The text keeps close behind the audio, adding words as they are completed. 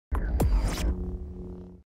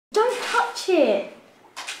touch it.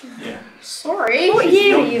 Yeah. Sorry. What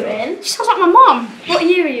year are you in? She sounds like my mum. What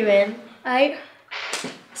year are you in? 8.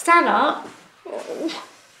 Stand up.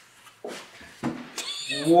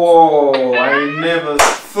 Whoa, I never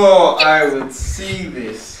thought I would see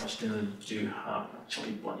this. I'm just going to do her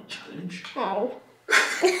Chubby Bunny challenge. Oh.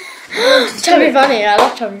 Chubby Bunny, I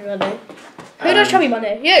love Chubby Bunny. Who does Chubby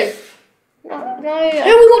Bunny? You? No. Who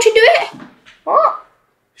are we watching do it? What?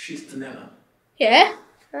 She's Danella. Yeah.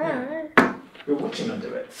 Oh. We're watching her do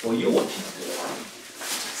it. Or you're watching her do it.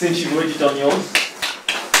 Since you've already done yours.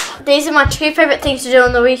 These are my 2 favourite things to do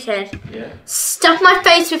on the weekend. Yeah. Stuff my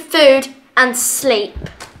face with food and sleep.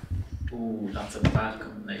 Ooh, that's a bad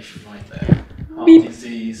combination right there. Heart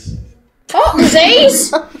disease. What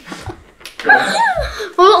disease?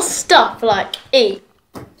 Well, not stuff, like eat.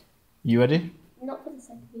 You ready? Not for the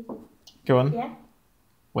sake of eating. Go on. Yeah.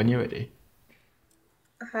 When you're ready.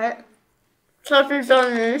 Okay. Chubby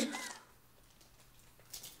Bunny.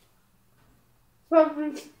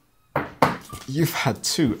 You've had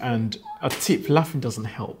 2, and a tip: laughing doesn't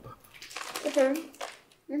help.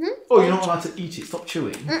 Oh, you're not allowed to eat it. Stop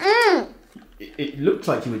chewing. It looked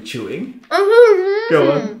like you were chewing.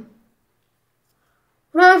 Go on.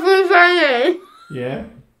 Chubby Bunny. Yeah.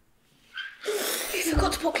 You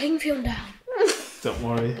forgot to put cling film down. Don't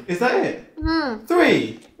worry. Is that it?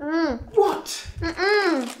 3. What?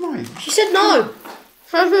 Mine. She said no.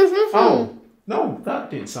 Oh no, that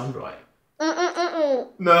didn't sound right.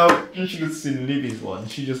 No, you should have seen Livy's one.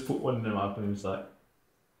 She just put one in her mouth and was like,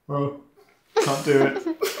 "Oh, can't do it."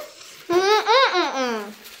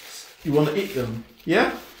 You want to eat them?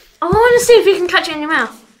 Yeah. I want to see if you can catch it in your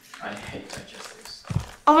mouth. I hate digestives.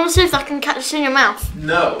 I want to see if I can catch it in your mouth.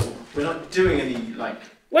 No, we're not doing any, like...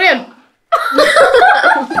 William.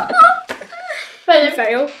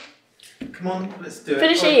 Fail. Come on, let's do it.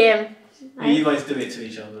 Finish eating. You guys do it to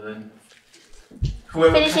each other then.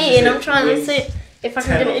 Whoever Finish catches eating. it I'm trying to wins see if I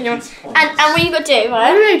can 10 do it in your of these mouth. points. And what you got to do, What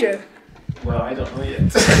right? do they do? Well, I don't know yet.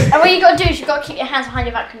 And what you got to do is you got to keep your hands behind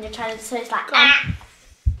your back when you're trying to. So it's like. Ah.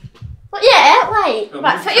 Well, yeah. Wait. Well,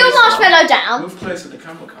 Right. move Put your closer. marshmallow down. Move closer, the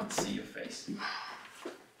camera can't see your face.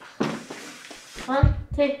 1,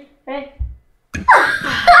 2, 3.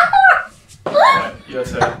 Right, your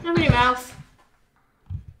turn. Open your mouth.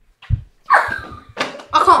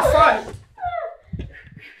 I can't throw.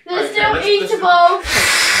 They're Okay, still let's do- eatable.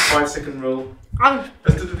 5-second rule. Let's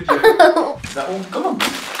do the video. That one, come on.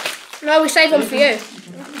 No, we saved one for you. You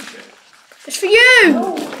can finish it. It's for you.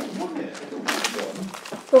 No, I want it. I don't want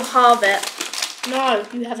it. We'll halve it. No,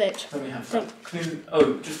 you have it. Let me have that. Clean.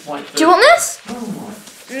 Oh, just white. Do you want this? Oh,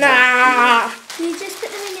 Nah. You just put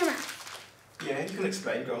them in your mouth. yeah, you can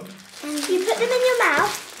explain. Go on. And you put them in your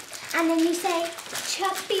mouth, and then you say,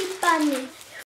 Chubby Bunny.